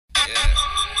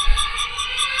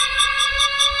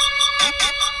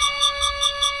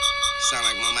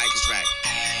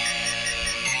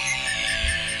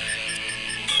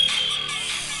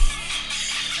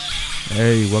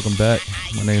Hey, welcome back.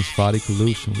 My name's Fadi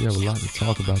Kalush, and we have a lot to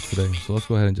talk about today. So let's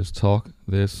go ahead and just talk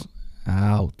this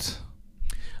out.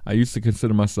 I used to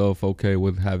consider myself okay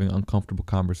with having uncomfortable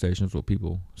conversations with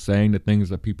people, saying the things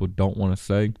that people don't want to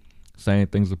say, saying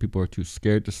things that people are too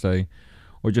scared to say,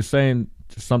 or just saying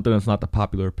just something that's not the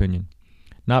popular opinion.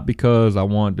 Not because I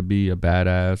want to be a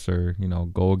badass or,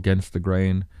 go against the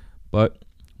grain, but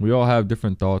we all have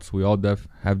different thoughts. We all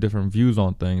have different views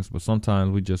on things, but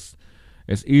sometimes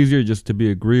it's easier just to be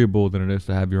agreeable than it is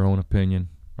to have your own opinion,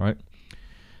 right?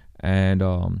 And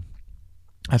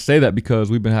I say that because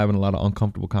we've been having a lot of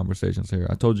uncomfortable conversations here.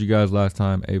 I told you guys last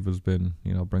time Ava's been,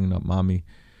 bringing up mommy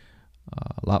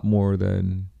a lot more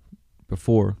than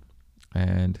before.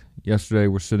 And yesterday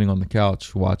we're sitting on the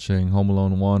couch watching Home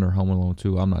Alone 1 or Home Alone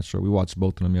 2. I'm not sure. We watched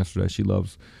both of them yesterday. She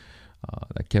loves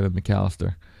that Kevin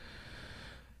McAllister.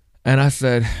 And I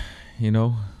said,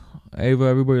 Ava,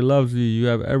 everybody loves you. You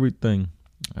have everything.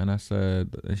 And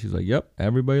she's like, yep,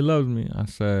 everybody loves me. I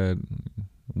said,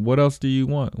 what else do you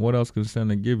want? What else can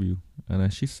Santa give you? And then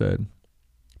she said,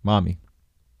 mommy.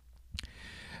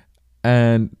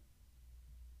 And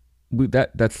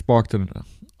that sparked an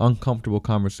uncomfortable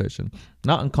conversation.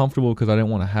 Not uncomfortable because I didn't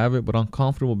want to have it, but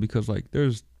uncomfortable because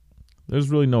there's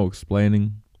really no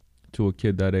explaining to a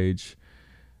kid that age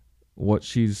what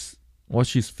she's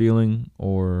feeling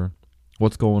or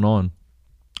what's going on.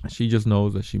 She just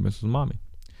knows that she misses mommy.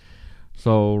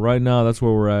 So right now, that's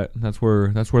where we're at. That's where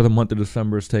the month of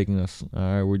December is taking us. All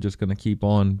right, we're just gonna keep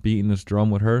on beating this drum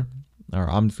with her, or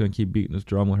I'm just gonna keep beating this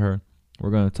drum with her.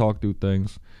 We're gonna talk through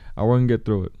things, and we're gonna get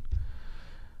through it.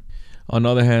 On the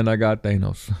other hand, I got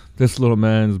Thanos. This little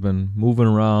man's been moving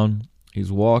around.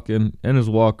 He's walking in his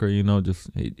walker. He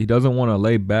doesn't want to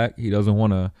lay back. He doesn't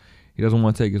want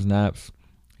to take his naps.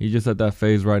 He's just at that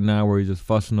phase right now where he's just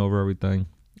fussing over everything,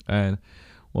 and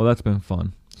well, that's been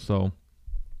fun. So.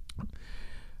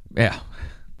 Yeah,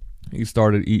 he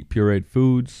started to eat pureed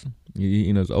foods. He's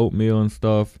eating his oatmeal and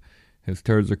stuff. His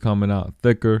turds are coming out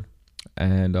thicker,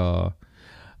 and I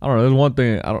don't know. There's one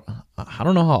thing I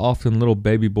don't know how often little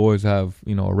baby boys have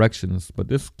erections, but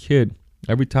this kid,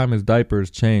 every time his diaper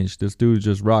is changed, this dude's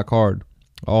just rock hard.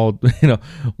 All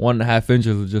 1.5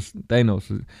 inches of just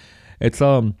Thanos. It's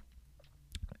I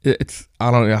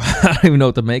don't know. I don't even know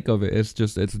what to make of it. It's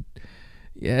is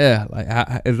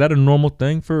that a normal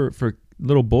thing for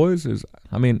little boys?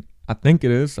 I think it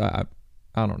is. I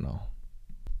don't know.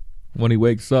 When he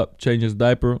wakes up, change his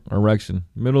diaper, erection.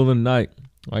 Middle of the night,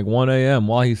 like 1 a.m.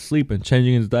 while he's sleeping,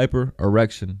 changing his diaper,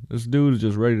 erection. This dude is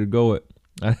just ready to go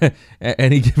at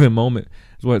any given moment.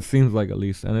 Is what it seems like, at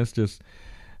least. And it's just,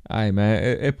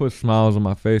 it puts smiles on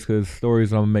my face because it's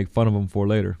stories I'm gonna make fun of him for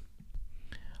later.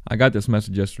 I got this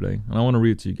message yesterday, and I want to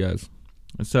read it to you guys.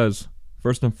 It says,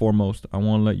 first and foremost, I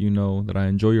want to let you know that I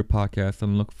enjoy your podcast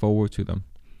and look forward to them.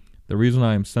 The reason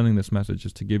I am sending this message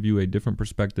is to give you a different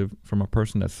perspective from a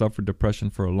person that suffered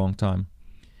depression for a long time.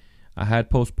 I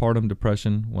had postpartum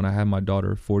depression when I had my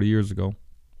daughter 40 years ago,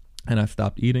 and I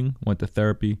stopped eating, went to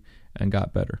therapy, and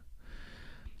got better.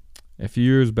 A few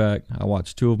years back, I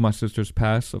watched 2 of my sisters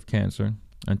pass of cancer,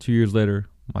 and 2 years later,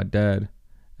 my dad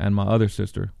and my other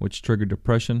sister, which triggered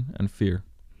depression and fear.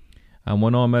 I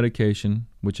went on medication,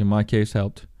 which in my case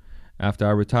helped. After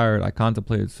I retired, I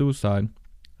contemplated suicide,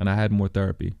 and I had more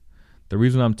therapy. The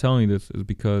reason I'm telling you this is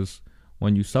because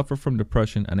when you suffer from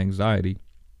depression and anxiety,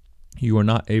 you are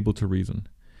not able to reason.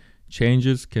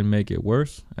 Changes can make it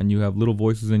worse, and you have little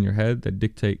voices in your head that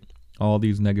dictate all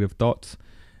these negative thoughts,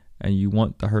 and you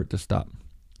want the hurt to stop.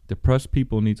 Depressed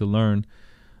people need to learn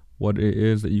what it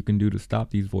is that you can do to stop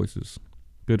these voices.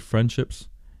 Good friendships,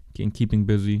 keeping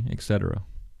busy, etc.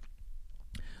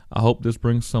 I hope this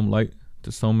brings some light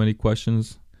to so many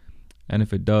questions, and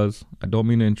if it does, I don't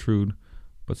mean to intrude,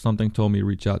 but something told me to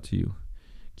reach out to you.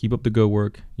 Keep up the good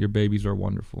work. Your babies are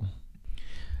wonderful.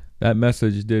 That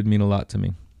message did mean a lot to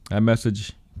me. That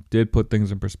message did put things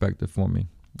in perspective for me.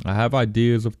 I have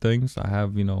ideas of things. I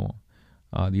have,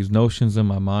 these notions in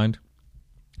my mind,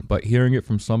 but hearing it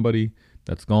from somebody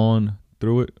that's gone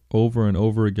through it over and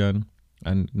over again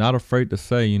and not afraid to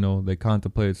say, they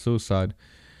contemplated suicide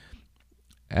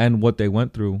and what they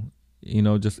went through,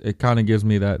 just it kind of gives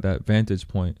me that vantage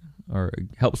point, or it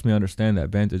helps me understand that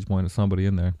vantage point of somebody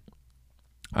in there.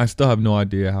 I still have no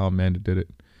idea how Amanda did it.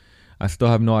 I still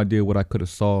have no idea what I could have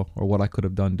saw or what I could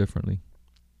have done differently.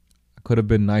 I could have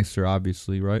been nicer,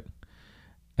 obviously, right?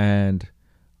 And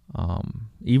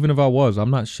even if I was,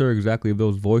 I'm not sure exactly if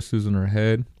those voices in her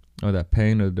head or that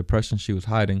pain or the depression she was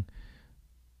hiding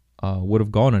would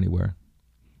have gone anywhere.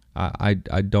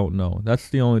 I don't know. That's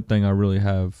the only thing I really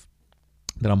have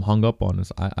that I'm hung up on is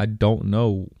I don't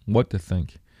know what to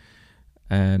think.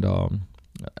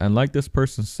 And like this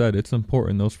person said, it's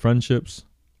important, those friendships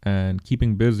and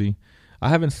keeping busy. I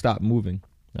haven't stopped moving.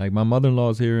 Like my mother-in-law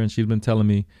is here and she's been telling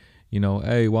me,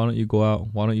 hey, why don't you go out?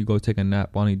 Why don't you go take a nap?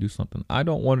 Why don't you do something? I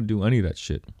don't want to do any of that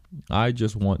shit. I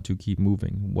just want to keep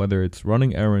moving, whether it's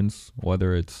running errands,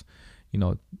 whether it's,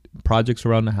 projects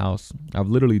around the house. I've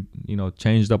literally,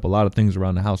 changed up a lot of things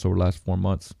around the house over the last 4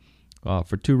 months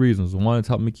for two reasons. One, it's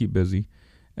helped me keep busy.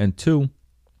 And two,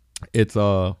 it's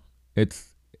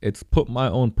put my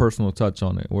own personal touch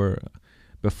on it, where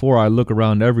before I look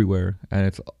around everywhere and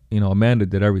it's, Amanda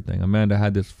did everything. Amanda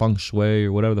had this feng shui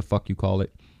or whatever the fuck you call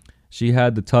it. She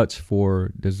had the touch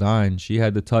for design. She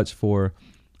had the touch for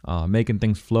making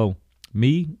things flow.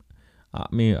 I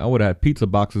would have had pizza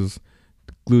boxes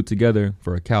glued together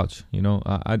for a couch.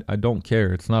 I don't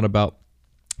care. It's not about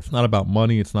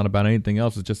money. It's not about anything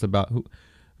else. It's just about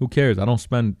who cares. I don't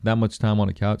spend that much time on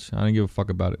a couch. I don't give a fuck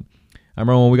about it. I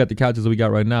remember when we got the couches that we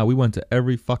got right now, we went to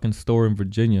every fucking store in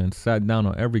Virginia and sat down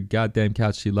on every goddamn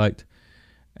couch she liked.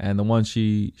 And the one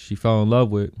she fell in love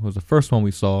with was the first one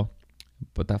we saw.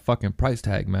 But that fucking price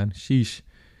tag, man. Sheesh.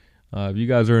 If you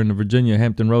guys are in the Virginia,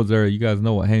 Hampton Roads area, you guys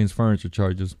know what Haynes Furniture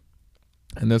charges.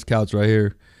 And this couch right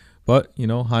here. But,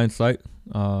 hindsight,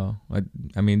 it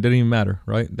didn't even matter,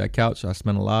 right? That couch, I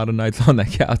spent a lot of nights on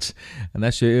that couch. And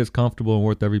that shit is comfortable and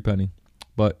worth every penny.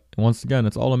 But once again,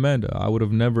 it's all Amanda. I would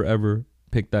have never, ever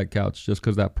picked that couch just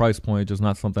because that price point is just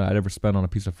not something I'd ever spent on a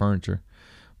piece of furniture.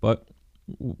 But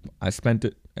I spent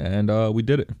it and we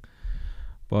did it.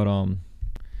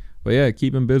 But yeah,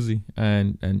 keeping busy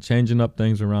and changing up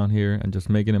things around here and just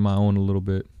making it my own a little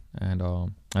bit. And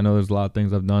I know there's a lot of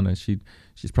things I've done, and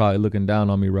she's probably looking down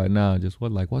on me right now, just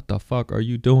what the fuck are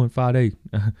you doing, Fade?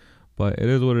 But it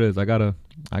is what it is. I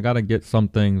gotta get some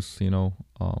things,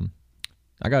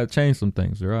 I gotta change some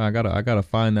things, right? I gotta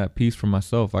find that peace for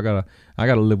myself. I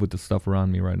gotta live with the stuff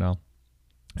around me right now.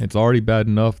 It's already bad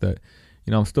enough that,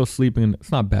 I'm still sleeping.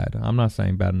 It's not bad. I'm not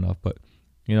saying bad enough, but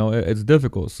it's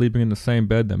difficult sleeping in the same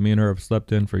bed that me and her have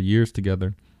slept in for years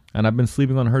together. And I've been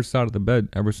sleeping on her side of the bed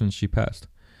ever since she passed.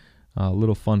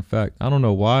 Little fun fact. I don't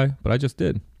know why, but I just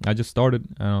did. I just started.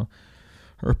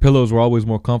 Her pillows were always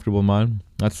more comfortable than mine.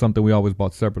 That's something we always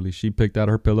bought separately. She picked out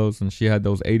her pillows, and she had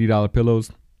those $80 pillows.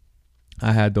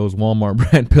 I had those Walmart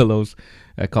brand pillows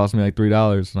that cost me like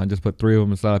 $3, and I just put 3 of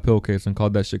them inside a pillowcase and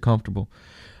called that shit comfortable.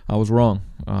 I was wrong.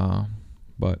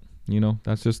 But,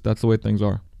 that's the way things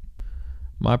are.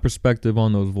 My perspective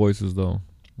on those voices, though,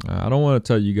 I don't want to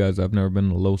tell you guys I've never been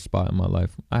in a low spot in my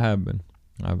life. I have been.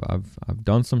 I've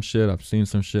done some shit. I've seen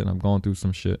some shit. And I've gone through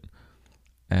some shit.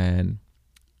 And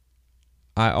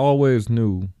I always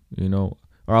knew,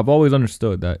 or I've always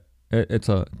understood that it's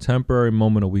a temporary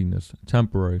moment of weakness.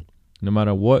 Temporary. No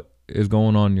matter what is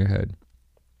going on in your head.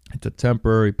 It's a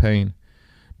temporary pain.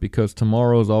 Because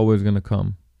tomorrow is always going to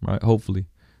come. Right? Hopefully.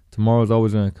 Tomorrow is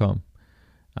always going to come.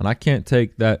 And I can't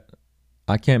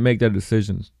make that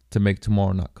decision to make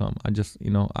tomorrow not come. I just,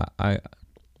 I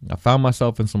found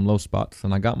myself in some low spots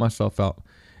and I got myself out.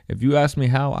 If you ask me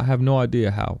how, I have no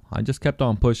idea how. I just kept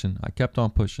on pushing. I kept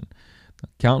on pushing.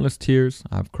 Countless tears.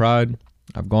 I've cried.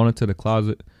 I've gone into the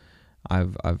closet.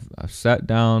 I've sat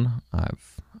down.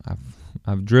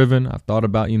 I've driven. I've thought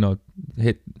about,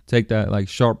 take that like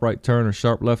sharp right turn or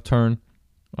sharp left turn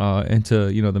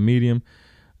into, the medium.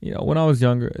 When I was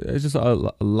younger, it's just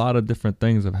a lot of different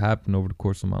things have happened over the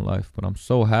course of my life. But I'm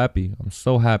so happy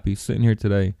sitting here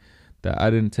today that I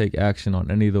didn't take action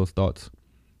on any of those thoughts.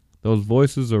 Those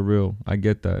voices are real. I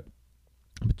get that.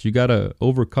 But you got to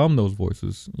overcome those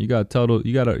voices. You got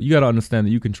to understand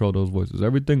that you control those voices.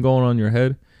 Everything going on in your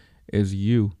head is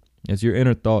you. It's your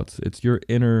inner thoughts. It's your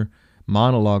inner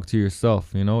monologue to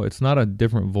yourself. It's not a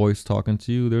different voice talking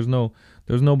to you. There's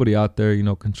nobody out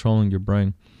there, controlling your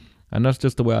brain. And that's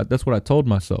just that's what I told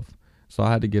myself. So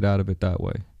I had to get out of it that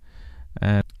way.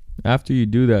 And after you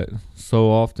do that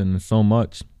so often and so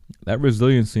much, that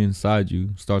resiliency inside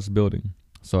you starts building.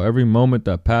 So every moment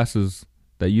that passes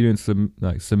that you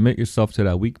didn't submit yourself to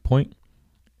that weak point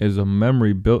is a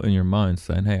memory built in your mind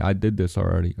saying, hey, I did this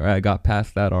already. Or I got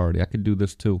past that already. I could do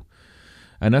this too.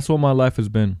 And that's what my life has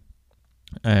been.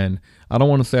 And I don't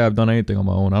want to say I've done anything on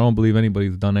my own. I don't believe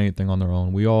anybody's done anything on their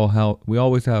own. We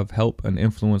always have help and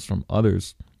influence from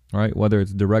others, right? Whether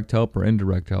it's direct help or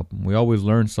indirect help. We always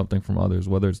learn something from others,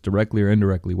 whether it's directly or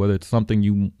indirectly, whether it's something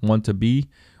you want to be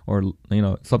or,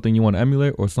 something you want to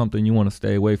emulate or something you want to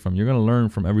stay away from. You're going to learn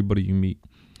from everybody you meet.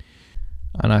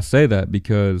 And I say that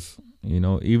because,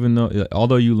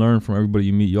 although you learn from everybody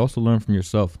you meet, you also learn from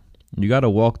yourself. You got to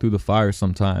walk through the fire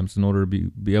sometimes in order to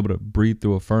be able to breathe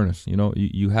through a furnace.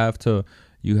 You have to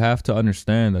you have to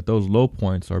understand that those low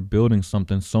points are building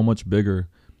something so much bigger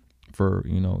for,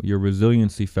 your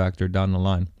resiliency factor down the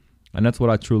line. And that's what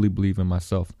I truly believe in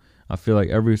myself. I feel like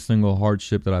every single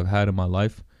hardship that I've had in my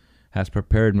life has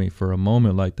prepared me for a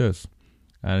moment like this.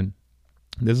 And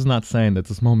this is not saying that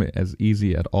this moment is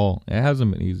easy at all. It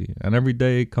hasn't been easy. And every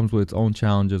day comes with its own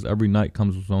challenges. Every night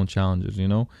comes with its own challenges,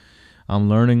 I'm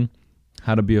learning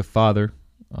how to be a father.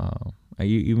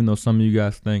 Even though some of you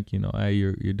guys think, hey,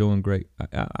 you're doing great.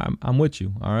 I'm with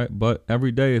you, all right? But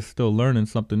every day is still learning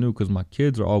something new because my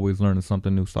kids are always learning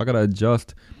something new. So I got to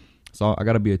adjust. So I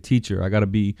got to be a teacher. I got to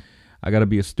be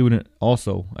a student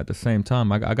also at the same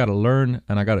time. I got to learn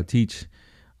and I got to teach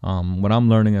what I'm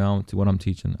learning and what I'm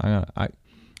teaching.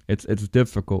 It's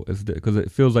difficult. It's because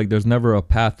it feels like there's never a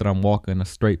path that I'm walking, a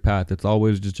straight path. It's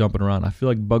always just jumping around. I feel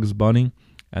like Bugs Bunny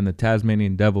and the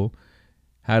Tasmanian Devil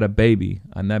had a baby,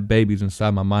 and that baby's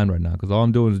inside my mind right now because all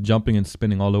I'm doing is jumping and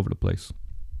spinning all over the place.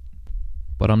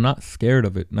 But I'm not scared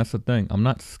of it, and that's the thing. I'm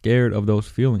not scared of those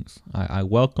feelings. I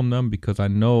welcome them because I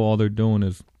know all they're doing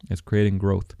is creating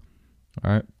growth.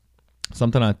 All right.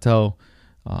 Something I tell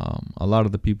a lot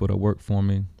of the people that work for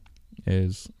me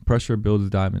is pressure builds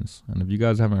diamonds. And if you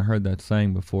guys haven't heard that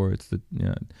saying before, it's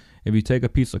if you take a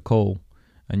piece of coal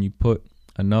and you put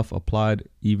enough applied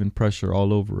even pressure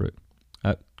all over it,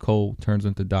 that coal turns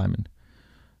into diamond.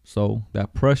 So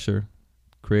that pressure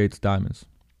creates diamonds.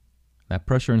 That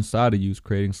pressure inside of you is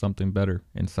creating something better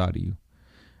inside of you.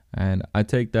 And I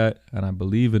take that and I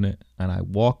believe in it and I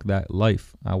walk that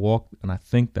life. I walk and I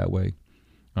think that way.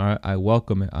 All right. I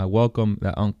welcome it. I welcome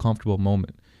that uncomfortable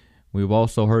moment. We've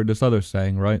also heard this other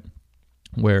saying, right?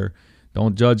 Where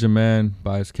don't judge a man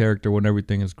by his character when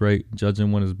everything is great. Judge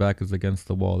him when his back is against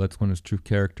the wall. That's when his true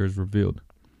character is revealed.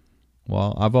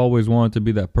 Well, I've always wanted to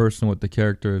be that person with the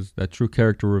characters, that true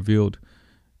character revealed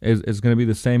is going to be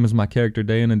the same as my character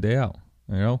day in and day out.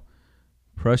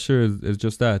 Pressure is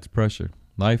just that. It's pressure.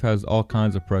 Life has all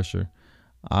kinds of pressure.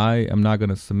 I am not going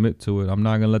to submit to it. I'm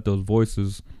not going to let those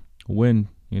voices win,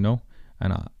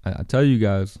 And I tell you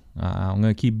guys, I'm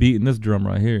going to keep beating this drum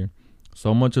right here.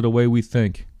 So much of the way we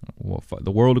think,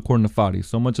 the world according to Fadi,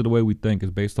 so much of the way we think is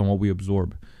based on what we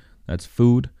absorb. That's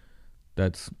food.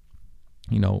 That's,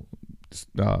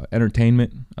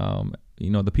 entertainment.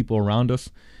 The people around us.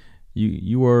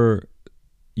 You are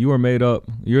made up.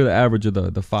 You're the average of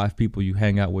the 5 people you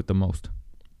hang out with the most.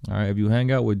 All right. If you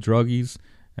hang out with druggies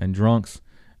and drunks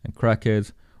and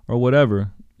crackheads or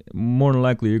whatever, more than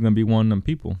likely you're going to be one of them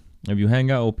people. If you hang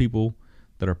out with people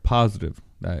that are positive,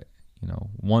 that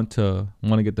want to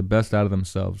get the best out of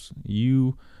themselves,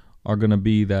 you are going to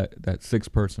be that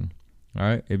 6th person. All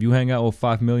right. If you hang out with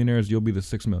 5 millionaires, you'll be the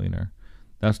 6th millionaire.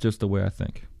 That's just the way I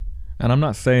think. And I'm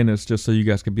not saying this just so you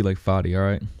guys can be like Fadi. All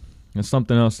right. It's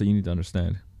something else that you need to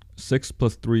understand. 6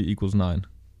 + 3 = 9,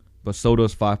 but so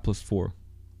does 5 + 4.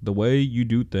 The way you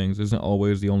do things isn't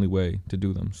always the only way to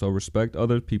do them. So respect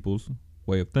other people's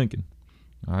way of thinking.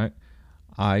 All right.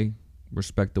 I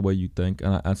respect the way you think,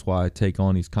 and that's why I take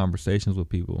on these conversations with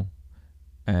people,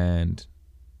 and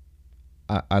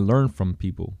I learn from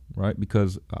people, right?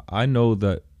 Because I know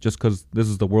that just because this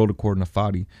is the world according to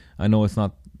Fadi, I know it's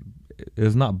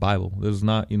not Bible. This is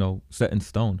not set in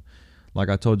stone. Like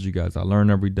I told you guys, I learn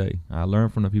every day. I learn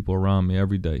from the people around me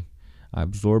every day. I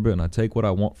absorb it and I take what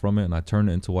I want from it and I turn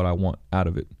it into what I want out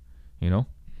of it.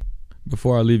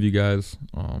 Before I leave you guys,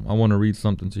 I want to read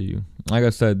something to you. Like I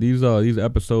said, these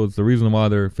episodes, the reason why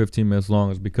they're 15 minutes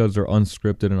long is because they're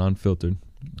unscripted and unfiltered.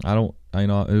 It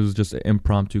was just an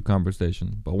impromptu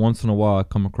conversation. But once in a while, I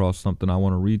come across something I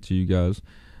want to read to you guys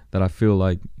that I feel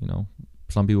like,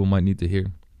 some people might need to hear.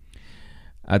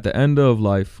 At the end of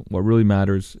life, what really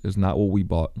matters is not what we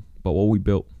bought, but what we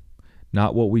built.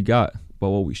 Not what we got, but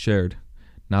what we shared.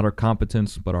 Not our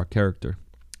competence, but our character.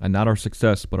 And not our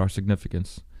success, but our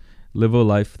significance. Live a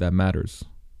life that matters.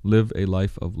 Live a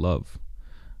life of love.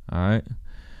 All right.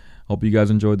 Hope you guys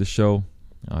enjoyed the show.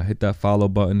 Hit that follow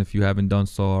button if you haven't done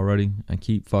so already. And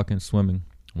keep fucking swimming.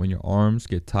 When your arms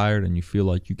get tired and you feel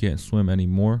like you can't swim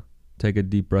anymore, take a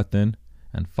deep breath in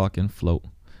and fucking float.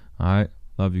 All right.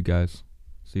 Love you guys.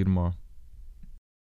 See you tomorrow.